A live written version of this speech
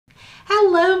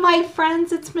Hello, my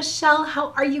friends. It's Michelle.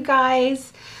 How are you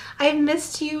guys? I've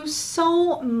missed you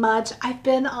so much. I've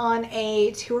been on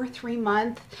a 2 or 3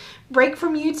 month break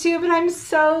from YouTube, and I'm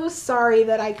so sorry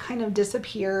that I kind of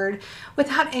disappeared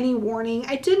without any warning.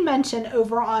 I did mention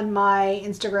over on my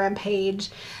Instagram page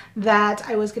that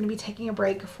I was going to be taking a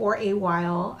break for a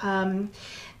while.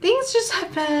 Things just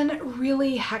have been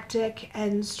really hectic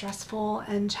and stressful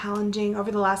and challenging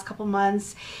over the last couple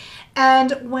months.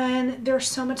 And when there's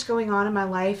so much going on in my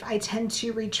life, I tend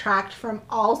to retract from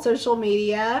all social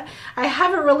media. I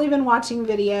haven't really been watching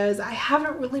videos. I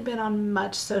haven't really been on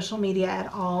much social media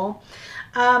at all.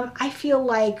 I feel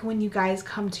like when you guys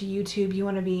come to YouTube, you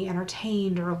want to be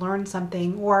entertained or learn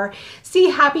something or see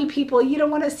happy people. You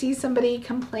don't want to see somebody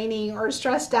complaining or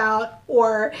stressed out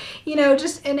or, you know,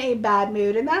 just in a bad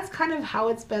mood. And that's kind of how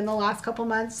it's been the last couple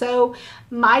months. So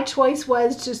my choice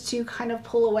was just to kind of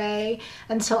pull away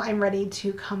until I'm ready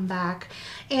to come back.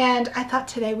 And I thought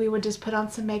today we would just put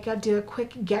on some makeup, do a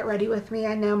quick get ready with me.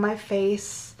 I know my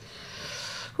face,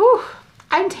 whew,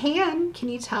 I'm tan, can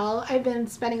you tell? I've been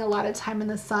spending a lot of time in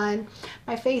the sun.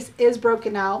 My face is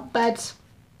broken out, but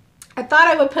I thought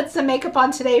I would put some makeup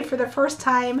on today for the first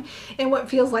time in what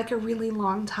feels like a really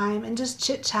long time and just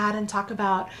chit chat and talk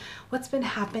about what's been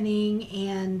happening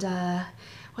and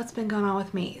what's been going on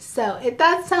with me. So if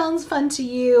that sounds fun to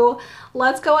you,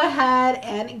 let's go ahead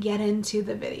and get into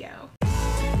the video.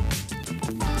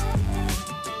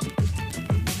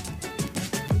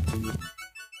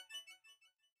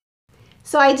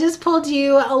 So I just pulled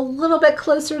you a little bit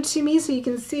closer to me so you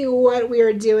can see what we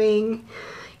are doing.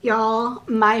 Y'all,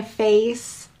 my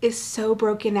face is so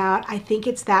broken out. I think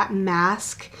it's that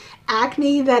mask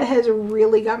acne that has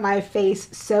really got my face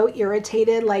so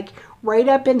irritated, like right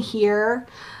up in here.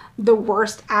 The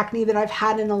worst acne that I've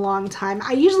had in a long time.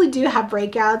 I usually do have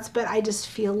breakouts, but I just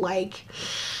feel like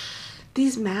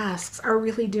these masks are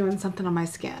really doing something on my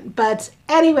skin. But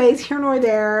anyways, here nor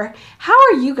there. How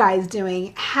are you guys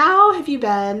doing? How have you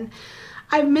been?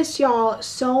 I've missed y'all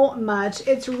so much.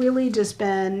 It's really just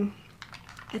been,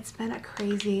 it's been a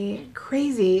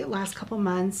crazy last couple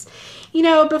months. You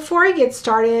know, before I get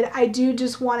started, I do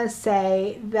just want to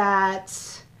say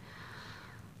that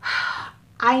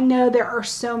I know there are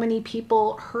so many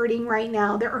people hurting right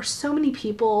now. There are so many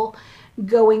people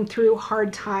going through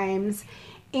hard times.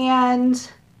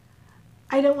 And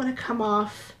I don't want to come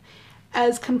off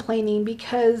as complaining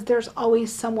because there's always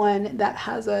someone that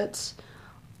has it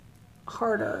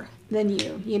harder than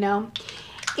you know?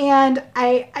 And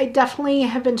I definitely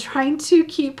have been trying to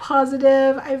keep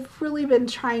positive. I've really been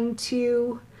trying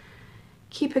to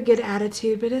keep a good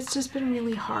attitude, but it's just been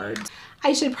really hard.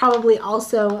 I should probably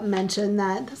also mention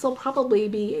that this will probably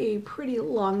be a pretty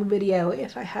long video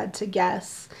if I had to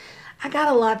guess. I got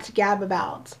a lot to gab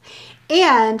about.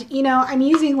 And, you know, I'm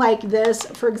using like this,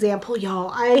 for example, y'all,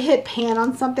 I hit pan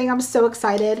on something. I'm so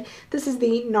excited. This is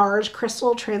the NARS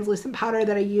Crystal Translucent Powder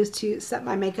that I use to set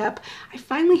my makeup. I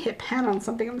finally hit pan on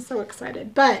something. I'm so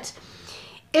excited. But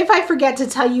if I forget to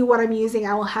tell you what I'm using,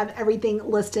 I will have everything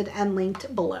listed and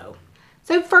linked below.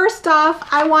 So first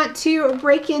off, I want to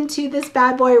break into this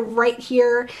bad boy right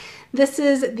here. This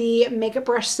is the makeup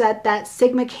brush set that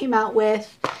Sigma came out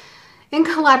with in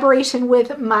collaboration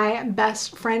with my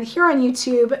best friend here on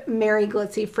YouTube, Mary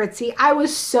Glitzy Fritzy. I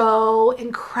was so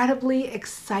incredibly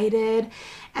excited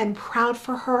and proud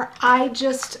for her. I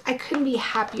couldn't be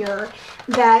happier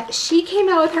that she came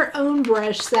out with her own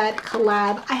brush set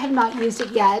collab. I have not used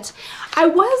it yet. I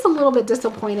was a little bit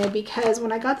disappointed because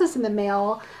when I got this in the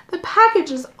mail, the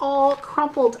package is all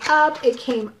crumpled up. It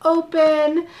came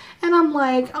open and I'm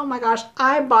like, oh my gosh,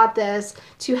 I bought this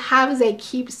to have as a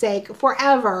keepsake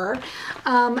forever.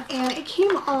 And it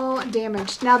came all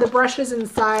damaged. Now the brushes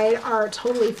inside are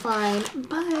totally fine,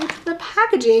 but the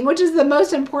packaging, which is the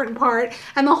most important part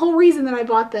and the whole reason that I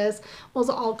bought this, was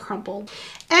all crumpled.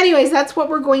 Anyways, that's what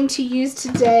we're going to use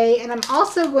today. And I'm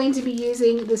also going to be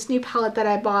using this new palette that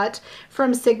I bought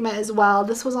from Sigma as well.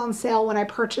 This was on sale when I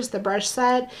purchased the brush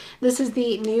set. This is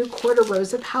the new Quarter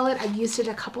Rosa palette. I've used it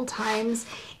a couple times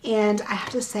and I have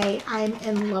to say I'm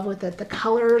in love with it. The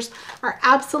colors are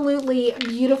absolutely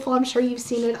beautiful. I'm sure you've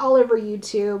seen it all over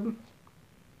YouTube.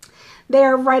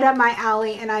 They're right up my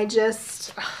alley and I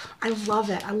love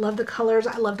it. I love the colors.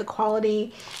 I love the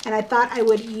quality. And I thought I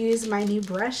would use my new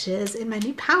brushes in my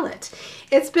new palette.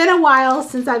 It's been a while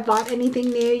since I bought anything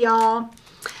new, y'all.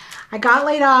 I got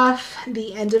laid off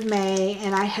the end of May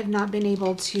and I have not been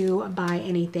able to buy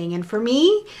anything. And for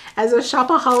me, as a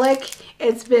shopaholic,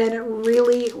 it's been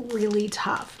really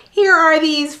tough. Here are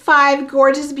these 5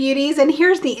 gorgeous beauties, and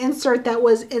here's the insert that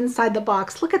was inside the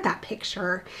box. Look at that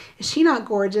picture. Is she not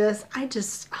gorgeous? I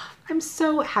I'm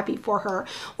so happy for her.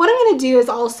 What I'm going to do is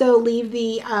also leave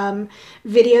the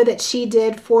video that she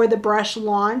did for the brush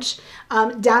launch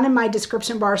down in my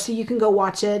description bar so you can go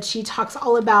watch it. She talks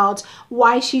all about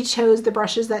why she chose the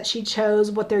brushes that she chose,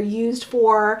 what they're used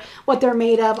for, what they're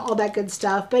made of, all that good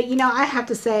stuff. But you know, I have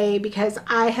to say, because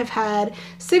I have had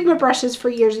Sigma brushes for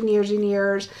years and years and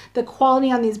years, the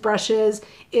quality on these brushes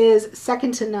is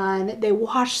second to none. They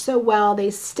wash so well,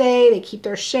 they stay, they keep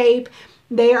their shape.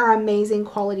 They are amazing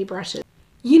quality brushes.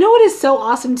 You know what is so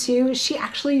awesome too? She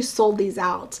actually sold these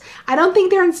out. I don't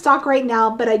think they're in stock right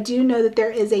now, but I do know that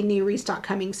there is a new restock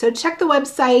coming. So check the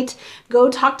website, go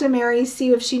talk to Mary,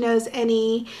 see if she knows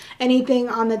anything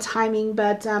on the timing,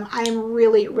 but I am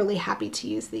really, really happy to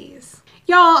use these.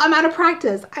 Y'all, I'm out of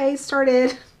practice. I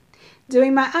started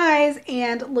doing my eyes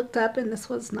and looked up and this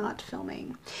was not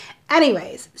filming.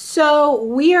 Anyways, so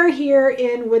we are here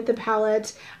in with the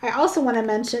palette. I also want to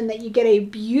mention that you get a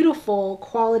beautiful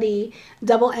quality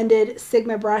double-ended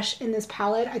Sigma brush in this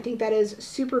palette. I think that is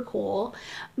super cool,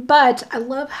 but I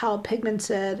love how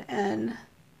pigmented and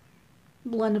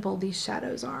blendable these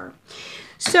shadows are.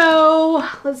 So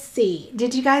let's see.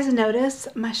 Did you guys notice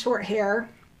my short hair?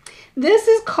 This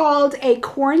is called a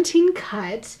quarantine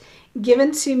cut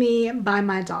given to me by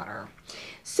my daughter.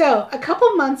 So a couple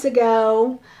months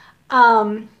ago,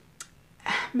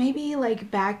 maybe like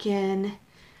back in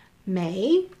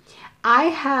May, I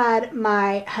had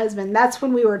my husband, that's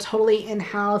when we were totally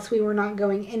in-house, we were not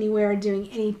going anywhere, doing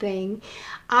anything.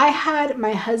 I had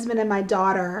my husband and my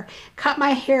daughter cut my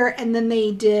hair and then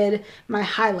they did my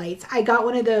highlights. I got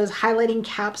one of those highlighting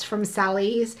caps from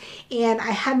Sally's and I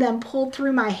had them pulled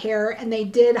through my hair and they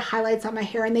did highlights on my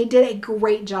hair and they did a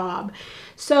great job.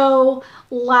 So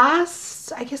I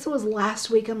guess it was last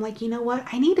week, I'm like, you know what?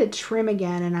 I need to trim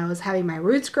again, and I was having my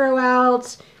roots grow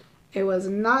out. It was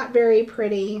not very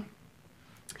pretty.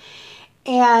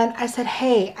 And I said,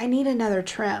 hey, I need another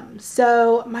trim.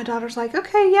 So my daughter's like,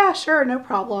 okay, yeah, sure, no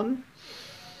problem.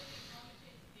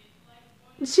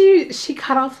 She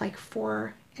cut off like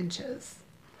 4 inches.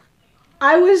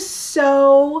 I was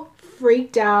so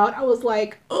freaked out. I was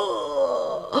like,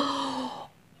 oh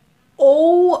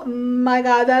my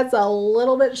God, that's a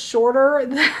little bit shorter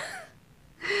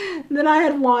than I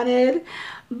had wanted.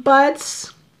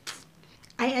 But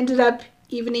I ended up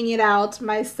evening it out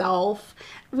myself.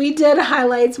 We did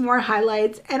highlights, more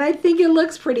highlights, and I think it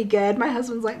looks pretty good. My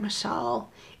husband's like,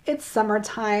 Michelle, it's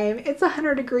summertime. It's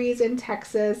 100 degrees in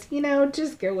Texas. You know,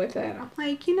 just go with it. I'm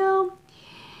like, you know,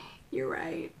 you're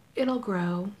right. It'll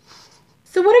grow.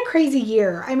 So what a crazy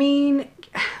year. I mean,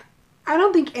 I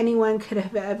don't think anyone could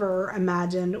have ever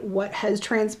imagined what has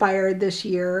transpired this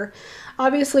year.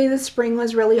 Obviously, the spring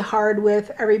was really hard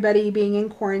with everybody being in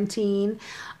quarantine.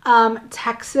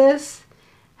 Texas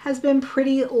has been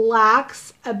pretty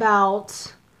lax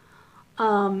about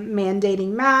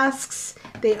mandating masks.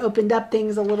 They opened up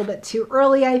things a little bit too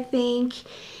early, I think.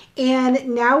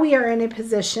 And now we are in a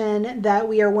position that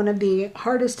we are one of the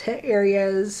hardest hit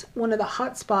areas, one of the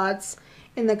hot spots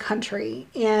in the country.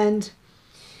 And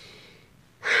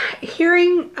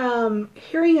hearing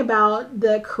about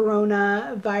the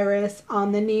coronavirus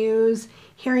on the news,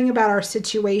 hearing about our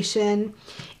situation,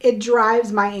 it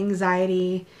drives my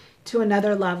anxiety to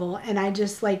another level. And I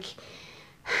just like,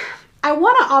 I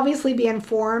want to obviously be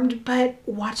informed, but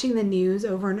watching the news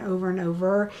over and over and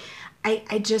over,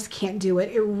 I just can't do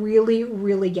it. It really,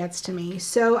 really gets to me.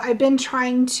 So I've been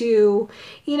trying to,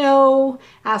 you know,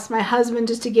 ask my husband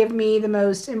just to give me the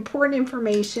most important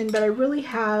information, but I really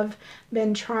have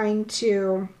been trying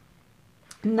to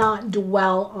not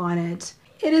dwell on it.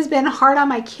 It has been hard on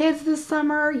my kids this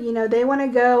summer. You know, they want to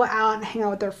go out and hang out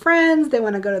with their friends. They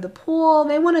want to go to the pool.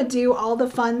 They want to do all the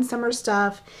fun summer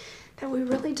stuff that we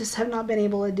really just have not been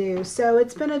able to do. So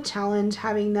it's been a challenge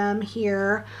having them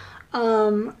here.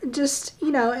 Just,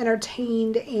 you know,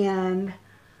 entertained and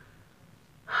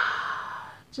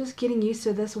just getting used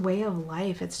to this way of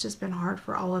life. It's just been hard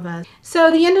for all of us. So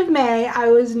the end of May, I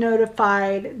was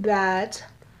notified that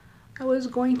I was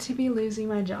going to be losing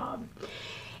my job.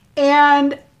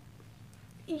 And,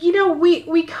 you know,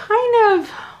 we kind of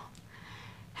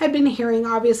had been hearing,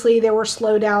 obviously, there were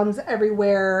slowdowns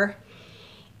everywhere.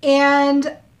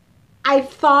 And I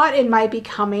thought it might be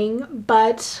coming,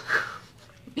 but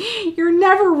you're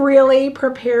never really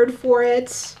prepared for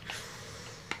it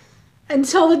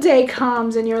until the day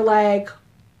comes and you're like,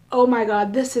 oh my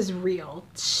God, this is real.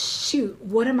 Shoot,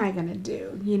 what am I gonna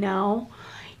do? You know,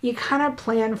 you kind of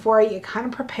plan for it, you kind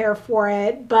of prepare for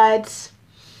it, but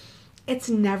it's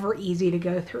never easy to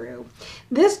go through.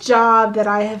 This job that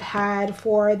I have had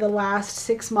for the last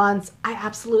 6 months, I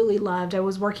absolutely loved. I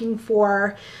was working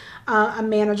for a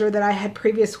manager that I had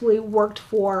previously worked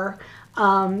for.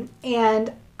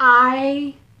 And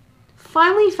I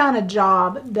finally found a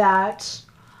job that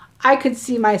I could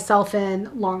see myself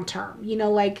in long term. You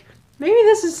know, like maybe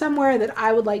this is somewhere that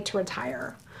I would like to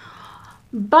retire.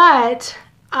 But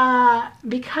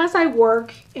because I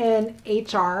work in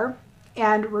HR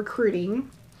and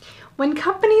recruiting, when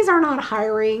companies are not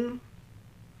hiring,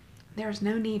 there's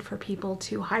no need for people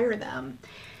to hire them.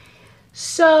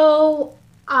 So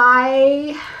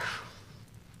I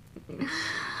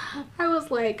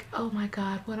was like, oh my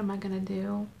God, what am I gonna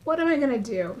do? What am I gonna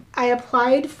do? I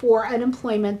applied for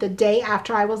unemployment the day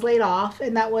after I was laid off,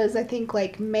 and that was, I think,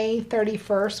 like May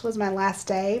 31st was my last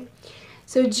day.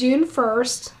 So June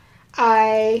 1st,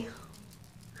 I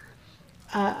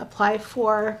applied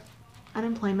for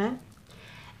unemployment,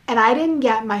 and I didn't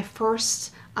get my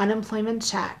first unemployment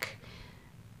check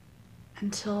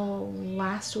until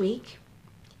last week.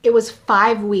 It was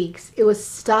 5 weeks. It was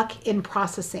stuck in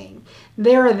processing.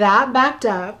 They were that backed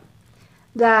up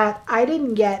that I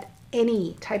didn't get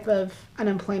any type of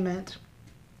unemployment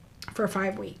for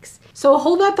 5 weeks. So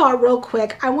hold that thought real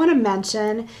quick. I want to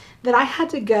mention that I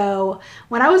had to go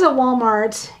when I was at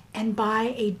Walmart and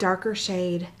buy a darker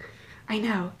shade. I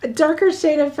know, a darker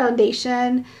shade of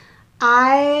foundation.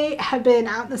 I have been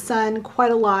out in the sun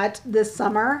quite a lot this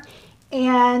summer,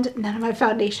 and none of my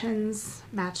foundations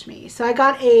match me. So I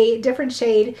got a different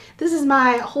shade. This is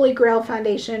my Holy Grail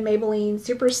foundation, Maybelline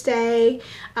Super Stay.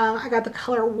 I got the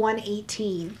color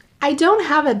 118. I don't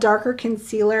have a darker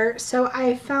concealer, so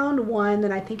I found one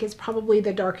that I think is probably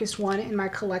the darkest one in my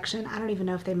collection. I don't even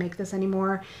know if they make this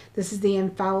anymore. This is the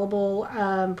Infallable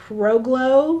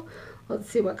ProGlow. Let's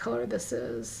see what color this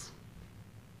is.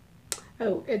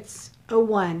 Oh, it's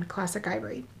 01 Classic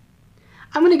Ivory.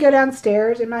 I'm going to go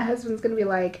downstairs and my husband's going to be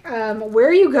like, where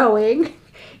are you going?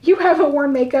 You haven't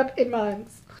worn makeup in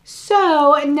months.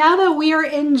 So now that we are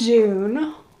in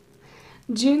June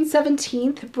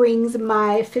 17th brings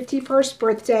my 51st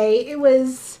birthday. It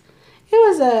was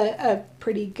a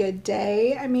pretty good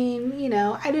day. I mean, you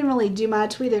know, I didn't really do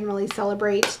much. We didn't really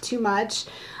celebrate too much.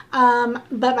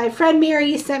 But my friend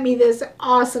Mary sent me this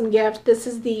awesome gift. This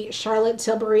is the Charlotte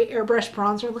Tilbury Airbrush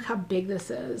Bronzer. Look how big this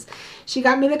is. She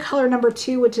got me the color number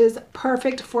 2, which is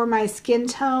perfect for my skin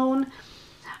tone.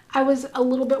 I was a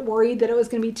little bit worried that it was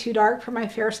going to be too dark for my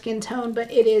fair skin tone,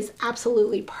 but it is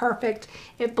absolutely perfect.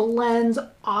 It blends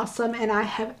awesome, and I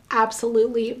have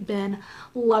absolutely been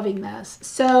loving this.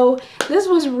 So this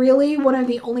was really one of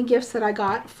the only gifts that I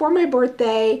got for my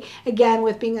birthday. Again,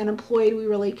 with being unemployed, we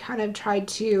really kind of tried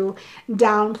to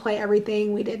downplay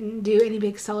everything. We didn't do any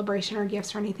big celebration or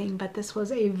gifts or anything, but this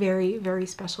was a very, very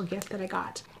special gift that I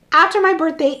got. After my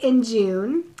birthday in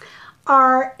June,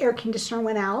 our air conditioner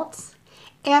went out.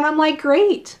 And I'm like,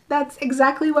 great, that's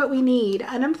exactly what we need.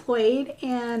 Unemployed,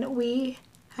 and we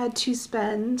had to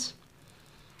spend,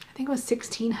 I think it was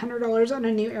 $1,600 on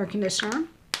a new air conditioner.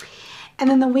 And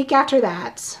then the week after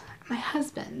that, my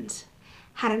husband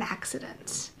had an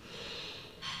accident.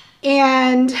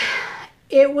 And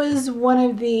it was one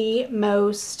of the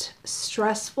most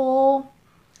stressful,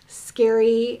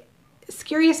 scariest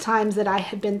times that I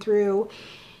have been through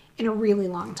in a really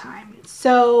long time.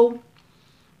 So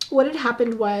what had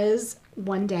happened was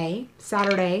one day,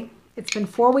 Saturday, it's been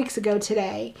 4 weeks ago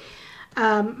today,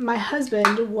 my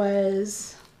husband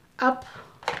was up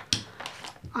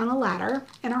on a ladder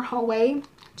in our hallway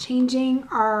changing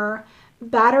our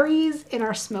batteries in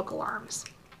our smoke alarms.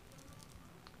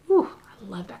 Ooh, I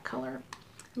love that color.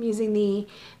 I'm using the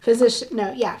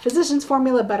Physicians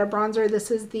Formula Butter Bronzer. This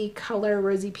is the color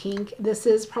Rosy Pink. This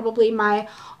is probably my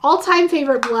all-time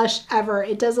favorite blush ever.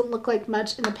 It doesn't look like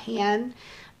much in the pan,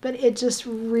 but it just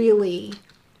really,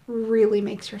 really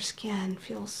makes your skin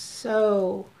feel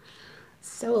so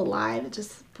alive. It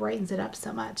just brightens it up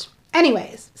so much.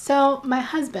 Anyways, so my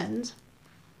husband,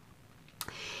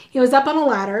 he was up on a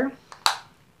ladder,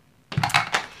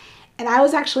 and I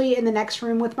was actually in the next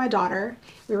room with my daughter.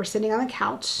 We were sitting on the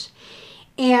couch,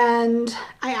 and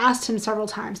I asked him several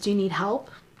times, do you need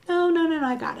help? No,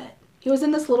 I got it. He was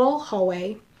in this little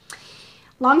hallway.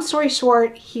 Long story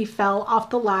short, he fell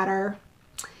off the ladder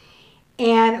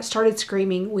and started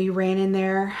screaming. We ran in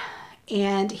there,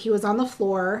 and he was on the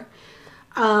floor,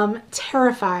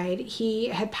 terrified. He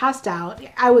had passed out.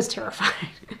 I was terrified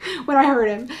when I heard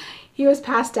him. He was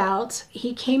passed out.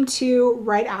 He came to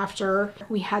right after.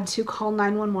 We had to call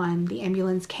 911. The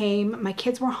ambulance came. My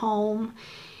kids were home.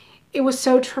 It was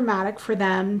so traumatic for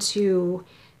them to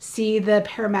see the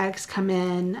paramedics come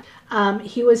in.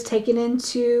 He was taken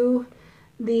into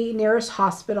the nearest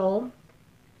hospital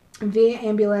via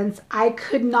ambulance. I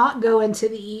could not go into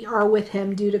the ER with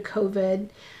him due to COVID.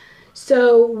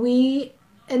 So we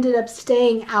ended up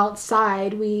staying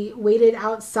outside. We waited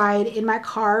outside in my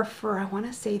car for, I want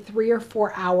to say, 3 or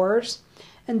 4 hours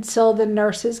until the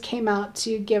nurses came out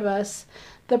to give us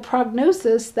the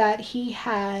prognosis that he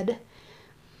had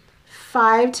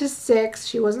 5 to 6,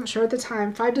 she wasn't sure at the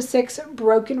time, 5 to 6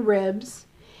 broken ribs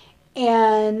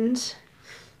and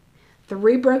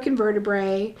 3 broken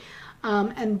vertebrae,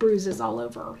 and bruises all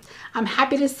over. I'm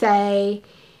happy to say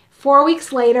 4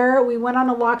 weeks later, we went on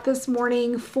a walk this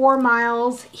morning, 4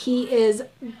 miles. He is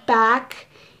back.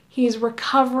 He's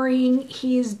recovering.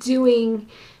 He's doing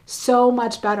so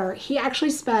much better. He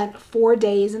actually spent 4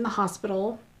 days in the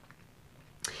hospital.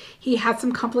 He had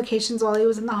some complications while he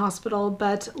was in the hospital,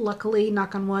 but luckily,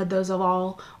 knock on wood, those have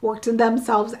all worked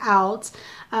themselves out.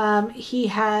 He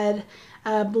had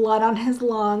blood on his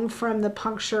lung from the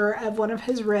puncture of one of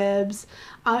his ribs.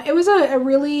 It was a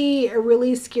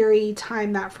really scary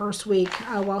time that first week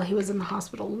while he was in the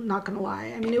hospital, not gonna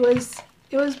lie. I mean, it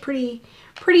was pretty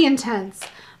intense.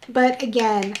 But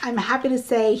again, I'm happy to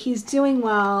say he's doing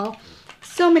well.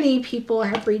 So many people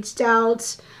have reached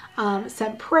out,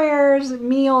 sent prayers,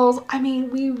 meals. I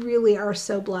mean, we really are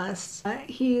so blessed.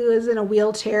 He was in a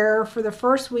wheelchair for the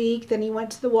first week, then he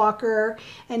went to the walker,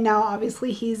 and now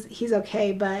obviously he's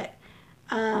okay. But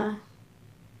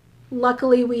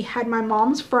luckily we had my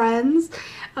mom's friends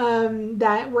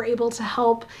that were able to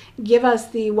help give us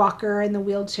the walker and the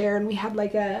wheelchair, and we had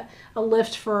like a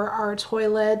lift for our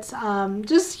toilet.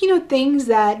 Just, things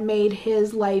that made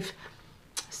his life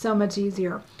so much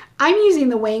easier. I'm using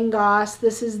the Wayne Goss.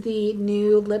 This is the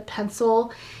new lip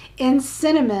pencil in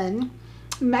cinnamon.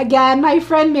 Again, my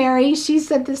friend Mary, she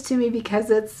sent this to me because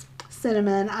it's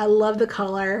cinnamon. I love the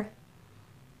color.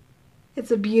 It's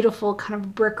a beautiful kind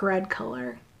of brick red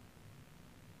color.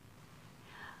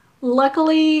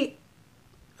 Luckily,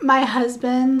 my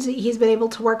husband, he's been able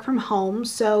to work from home.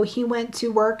 So he went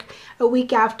to work a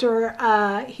week after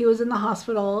he was in the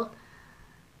hospital.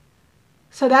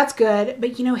 So that's good.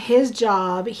 But his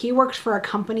job, he works for a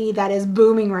company that is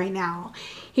booming right now.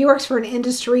 He works for an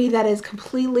industry that is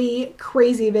completely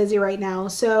crazy busy right now.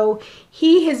 So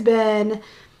he has been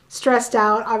stressed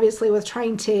out, obviously, with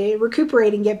trying to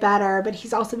recuperate and get better, but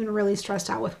he's also been really stressed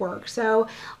out with work. So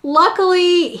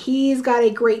luckily, he's got a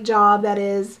great job that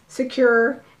is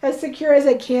secure as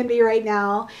it can be right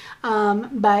now.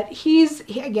 But he's,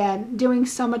 again, doing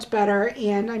so much better,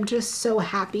 and I'm just so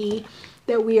happy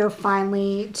that we are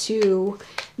finally to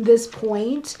this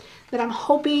point that I'm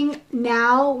hoping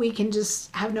now we can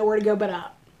just have nowhere to go but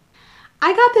up.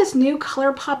 I got this new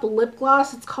ColourPop lip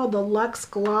gloss. It's called the Luxe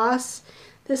Gloss.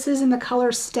 This is in the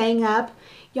color Staying Up.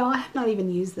 Y'all, I have not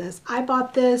even used this. I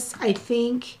bought this, I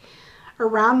think,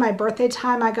 around my birthday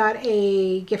time. I got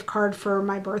a gift card for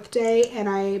my birthday, and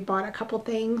I bought a couple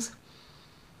things.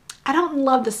 I don't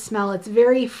love the smell. It's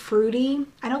very fruity.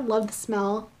 I don't love the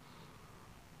smell.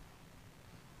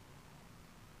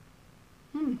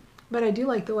 But I do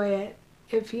like the way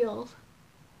it feels.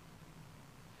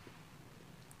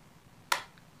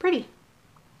 Pretty.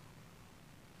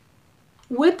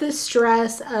 With the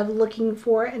stress of looking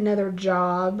for another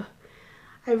job,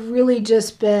 I've really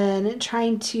just been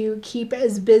trying to keep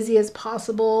as busy as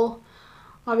possible.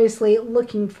 Obviously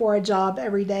looking for a job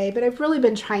every day, but I've really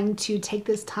been trying to take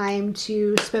this time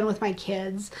to spend with my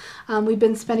kids. We've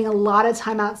been spending a lot of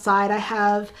time outside. I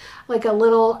have like a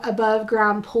little above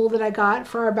ground pool that I got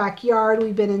for our backyard.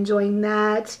 We've been enjoying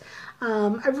that.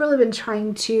 I've really been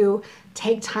trying to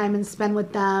take time and spend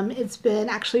with them. It's been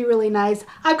actually really nice.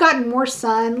 I've gotten more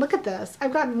sun. Look at this.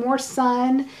 I've gotten more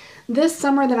sun this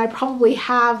summer than I probably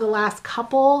have the last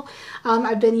couple.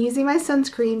 I've been using my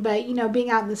sunscreen, but being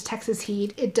out in this Texas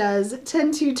heat, it does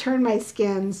tend to turn my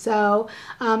skin. So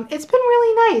it's been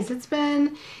really nice. It's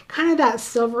been kind of that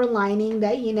silver lining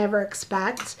that you never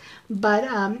expect, but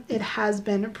it has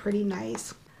been pretty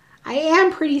nice. I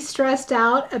am pretty stressed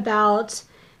out about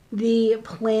the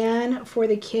plan for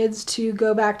the kids to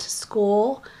go back to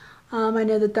school. I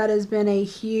know that has been a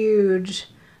huge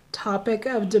topic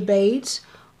of debate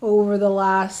over the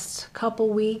last couple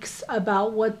weeks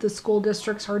about what the school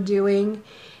districts are doing.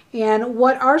 And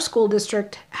what our school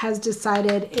district has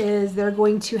decided is they're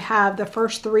going to have the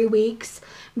first 3 weeks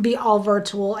be all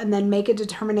virtual and then make a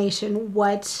determination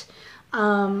what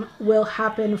will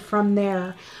happen from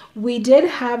there. We did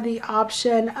have the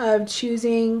option of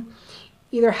choosing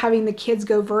either having the kids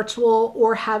go virtual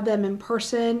or have them in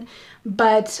person.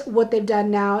 But what they've done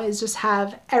now is just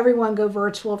have everyone go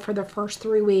virtual for the first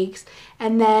 3 weeks.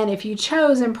 And then if you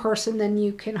chose in person, then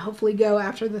you can hopefully go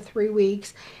after the 3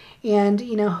 weeks. And,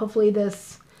 hopefully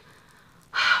this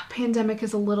pandemic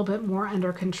is a little bit more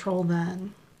under control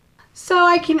then. So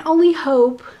I can only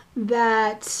hope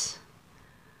that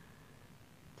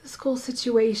the school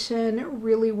situation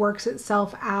really works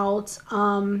itself out.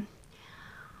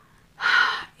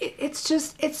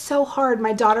 It's so hard.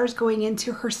 My daughter's going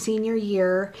into her senior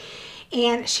year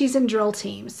and she's in drill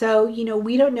team. So, you know,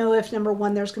 we don't know if, number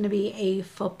one, there's going to be a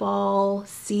football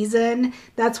season.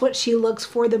 That's what she looks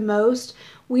for the most.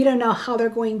 We don't know how they're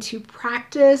going to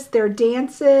practice their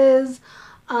dances.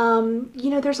 You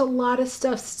know, there's a lot of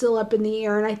stuff still up in the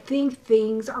air, and I think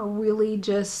things are really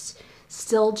just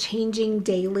still changing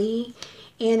daily.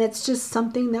 And it's just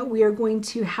something that we are going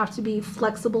to have to be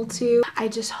flexible to. I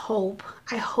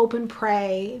hope and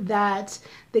pray that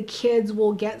the kids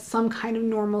will get some kind of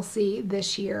normalcy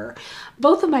this year.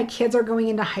 Both of my kids are going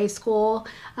into high school.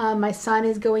 My son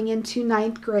is going into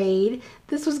 9th grade.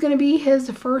 This was going to be his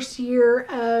first year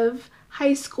of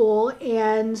high school,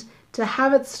 and to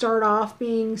have it start off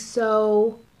being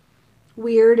so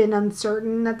weird and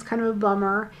uncertain, that's kind of a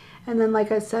bummer. And then,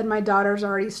 like I said, my daughter's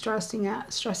already stressing out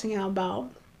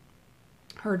about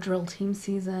her drill team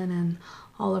season and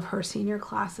all of her senior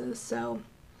classes. So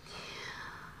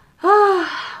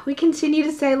we continue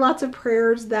to say lots of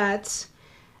prayers that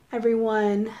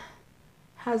everyone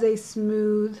has a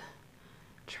smooth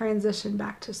transition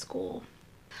back to school.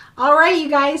 All right, you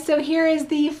guys, so here is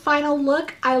the final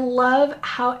look. I love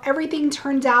how everything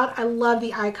turned out. I love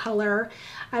the eye color.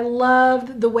 I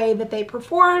love the way that they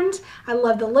performed. I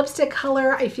love the lipstick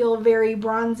color. I feel very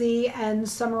bronzy and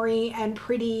summery and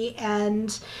pretty,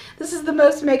 and this is the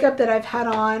most makeup that I've had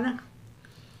on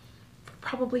for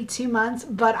probably 2 months,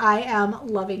 but I am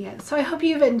loving it. So I hope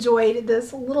you've enjoyed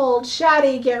this little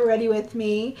chatty get ready with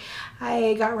me.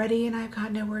 I got ready and I've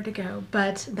got nowhere to go,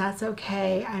 but that's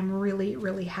okay. I'm really,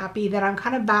 really happy that I'm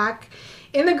kind of back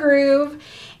in the groove,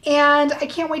 and I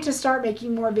can't wait to start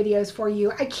making more videos for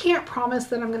you. I can't promise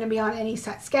that I'm going to be on any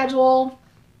set schedule.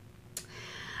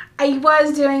 I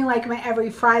was doing like my every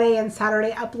Friday and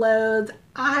Saturday uploads.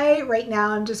 Right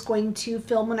now I'm just going to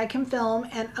film when I can film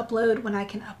and upload when I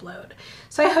can upload.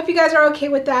 So I hope you guys are okay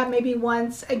with that. Maybe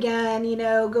once again, you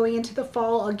know, going into the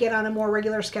fall, I'll get on a more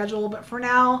regular schedule. But for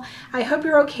now, I hope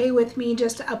you're okay with me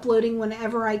just uploading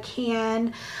whenever I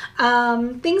can.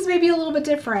 Things may be a little bit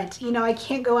different. You know, I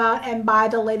can't go out and buy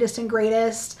the latest and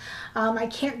greatest. I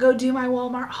can't go do my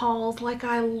Walmart hauls like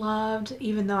I loved,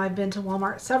 even though I've been to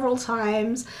Walmart several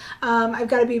times. I've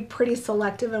got to be pretty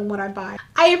selective in what I buy.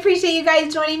 I appreciate you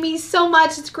guys joining me so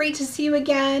much. It's great to see you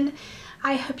again.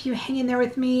 I hope you hang in there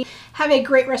with me. Have a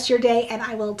great rest of your day, and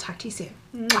I will talk to you soon.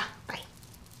 Mwah. Bye.